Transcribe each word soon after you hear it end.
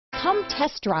Come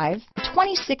test drive the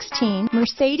 2016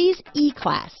 Mercedes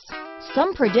E-Class.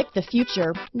 Some predict the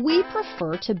future. We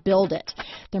prefer to build it.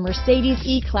 The Mercedes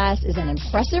E-Class is an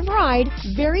impressive ride,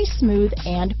 very smooth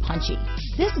and punchy.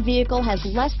 This vehicle has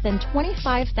less than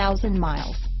 25,000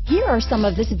 miles. Here are some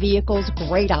of this vehicle's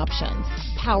great options: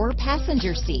 power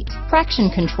passenger seat, traction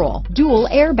control, dual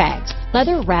airbags,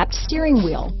 leather-wrapped steering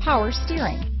wheel, power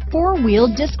steering, four-wheel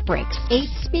disc brakes, 8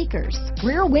 speakers,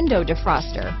 rear window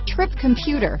defroster, trip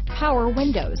computer, power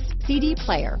windows, CD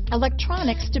player,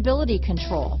 electronic stability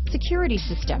control, security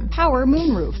system, power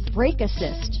moonroof, brake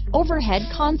assist, overhead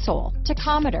console,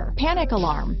 tachometer, panic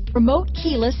alarm, remote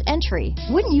keyless entry.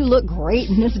 Wouldn't you look great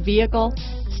in this vehicle?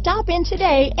 Stop in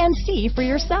today and see for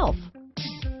yourself.